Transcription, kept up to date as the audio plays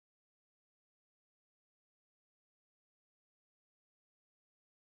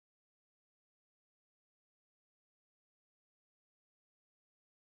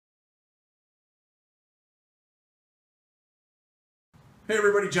Hey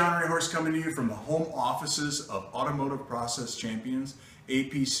everybody, John Rehorst coming to you from the home offices of Automotive Process Champions,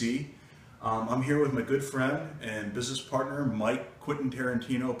 APC. I'm here with my good friend and business partner, Mike Quentin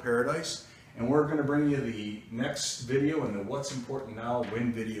Tarantino Paradise, and we're going to bring you the next video in the What's Important Now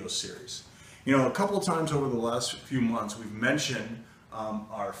W.I.N video series. You know, a couple of times over the last few months, we've mentioned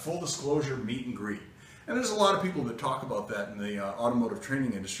our full disclosure meet and greet. And there's a lot of people that talk about that in the automotive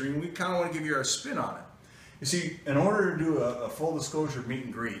training industry, and we kind of want to give you our spin on it. You see, in order to do a full disclosure meet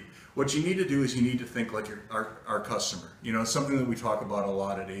and greet, what you need to do is you need to think like our customer. You know, it's something that we talk about a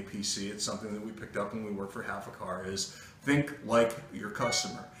lot at APC. It's something that we picked up when we work for Half a Car, is think like your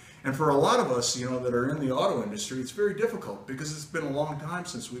customer. And for a lot of us, you know, that are in the auto industry, it's very difficult because it's been a long time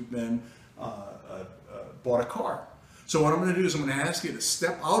since we've been bought a car. So what I'm going to do is I'm going to ask you to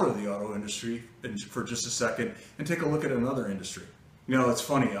step out of the auto industry for just a second and take a look at another industry. You know, it's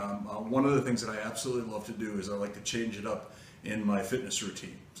funny, one of the things that I absolutely love to do is I like to change it up in my fitness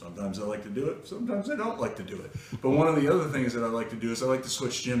routine. Sometimes I like to do it, sometimes I don't like to do it. But one of the other things that I like to do is I like to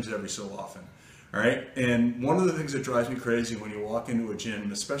switch gyms every so often. All right, and one of the things that drives me crazy when you walk into a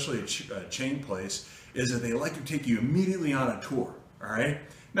gym, especially a chain place, is that they like to take you immediately on a tour. All right.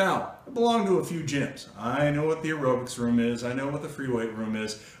 Now, I belong to a few gyms. I know what the aerobics room is. I know what the free weight room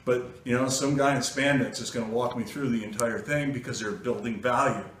is. But, you know, some guy in spandex is going to walk me through the entire thing because they're building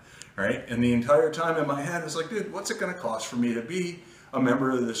value, right? And the entire time in my head is like, dude, what's it going to cost for me to be a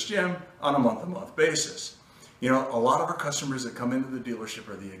member of this gym on a month-to-month basis? You know, a lot of our customers that come into the dealership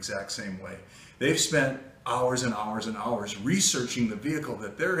are the exact same way. They've spent hours and hours and hours researching the vehicle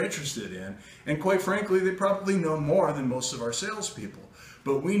that they're interested in, and quite frankly, they probably know more than most of our salespeople.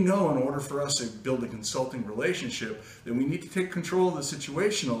 But we know in order for us to build a consulting relationship that we need to take control of the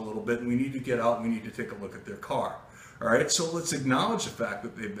situation a little bit, and we need to get out and we need to take a look at their car. All right, so let's acknowledge the fact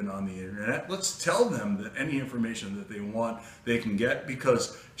that they've been on the internet. Let's tell them that any information that they want, they can get,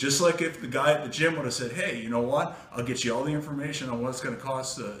 because just like if the guy at the gym would have said, hey, you know what, I'll get you all the information on what it's going to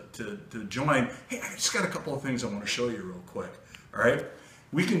cost to join. Hey, I just got a couple of things I want to show you real quick. All right,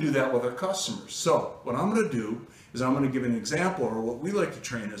 we can do that with our customers. So what I'm going to do is I'm going to give an example, or what we like to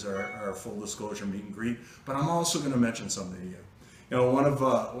train as our full disclosure meet and greet, but I'm also going to mention something to you. You know, one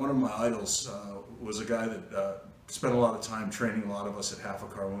of my idols was a guy that spent a lot of time training a lot of us at Half a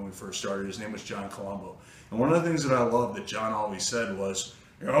Car when we first started. His name was John Colombo. And one of the things that I loved that John always said was,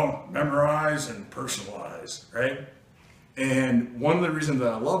 you know, memorize and personalize, right? And one of the reasons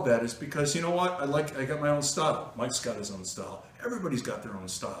that I love that is because, you know what, I got my own style. Mike's got his own style. Everybody's got their own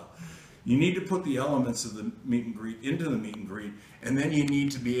style. You need to put the elements of the meet and greet into the meet and greet, and then you need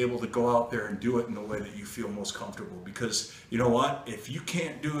to be able to go out there and do it in the way that you feel most comfortable. Because you know what, if you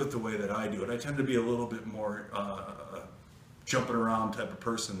can't do it the way that I do it, I tend to be a little bit more jumping around type of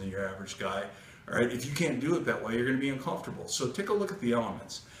person than your average guy. All right, if you can't do it that way, you're going to be uncomfortable. So take a look at the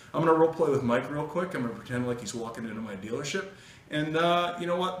elements. I'm going to role play with Mike real quick. I'm going to pretend like he's walking into my dealership, and you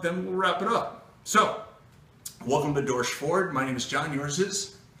know what, then we'll wrap it up. So, welcome to Dorsch Ford. My name is John. Yours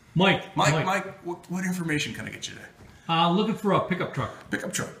is? Mike, what information can I get you today? Looking for a pickup truck.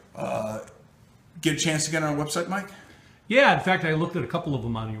 Pickup truck. Get a chance to get on our website, Mike? Yeah, in fact, I looked at a couple of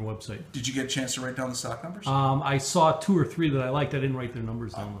them on your website. Did you get a chance to write down the stock numbers? I saw 2 or 3 that I liked. I didn't write their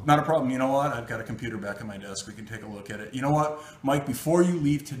numbers down. Not a problem. You know what? I've got a computer back at my desk. We can take a look at it. You know what, Mike, before you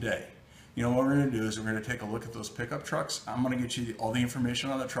leave today, you know what we're going to do is we're going to take a look at those pickup trucks. I'm going to get you all the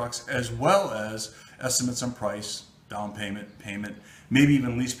information on the trucks, as well as estimates on price, down payment, maybe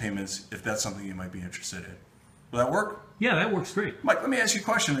even lease payments, if that's something you might be interested in. Will that work? Yeah, that works great. Mike, let me ask you a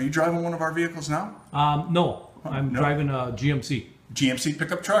question. Are you driving one of our vehicles now? No, I'm driving a GMC. GMC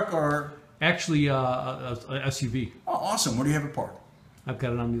pickup truck, or? Actually, a SUV. Oh, awesome. Where do you have it parked? I've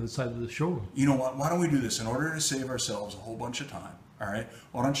got it on the other side of the showroom. You know what? Why don't we do this? In order to save ourselves a whole bunch of time, all right,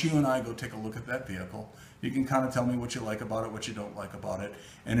 why don't you and I go take a look at that vehicle? You can kind of tell me what you like about it, what you don't like about it.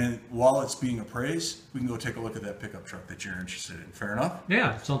 And then while it's being appraised, we can go take a look at that pickup truck that you're interested in. Fair enough?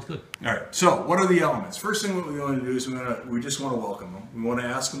 Yeah, sounds good. All right, so what are the elements? First thing what we want to do is we just want to welcome them. We want to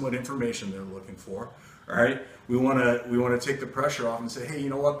ask them what information they're looking for. All right, we want to take the pressure off and say, hey, you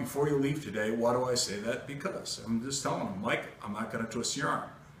know what, before you leave today, why do I say that? Because I'm just telling them, Mike, I'm not going to twist your arm.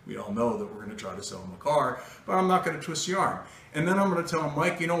 We all know that we're going to try to sell them a car, but I'm not going to twist your arm. And then I'm going to tell them,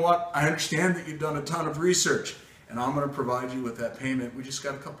 Mike, you know what? I understand that you've done a ton of research, and I'm going to provide you with that payment. We just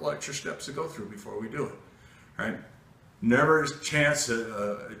got a couple extra steps to go through before we do it. All right? Never a chance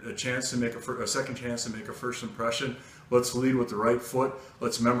to make a second chance to make a first impression. Let's lead with the right foot.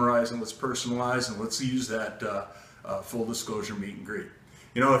 Let's memorize and let's personalize, and let's use that full disclosure meet and greet.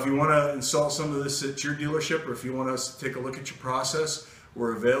 You know, if you want to install some of this at your dealership, or if you want us to take a look at your process,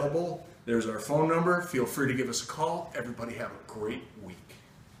 we're available. There's our phone number. Feel free to give us a call. Everybody have a great week.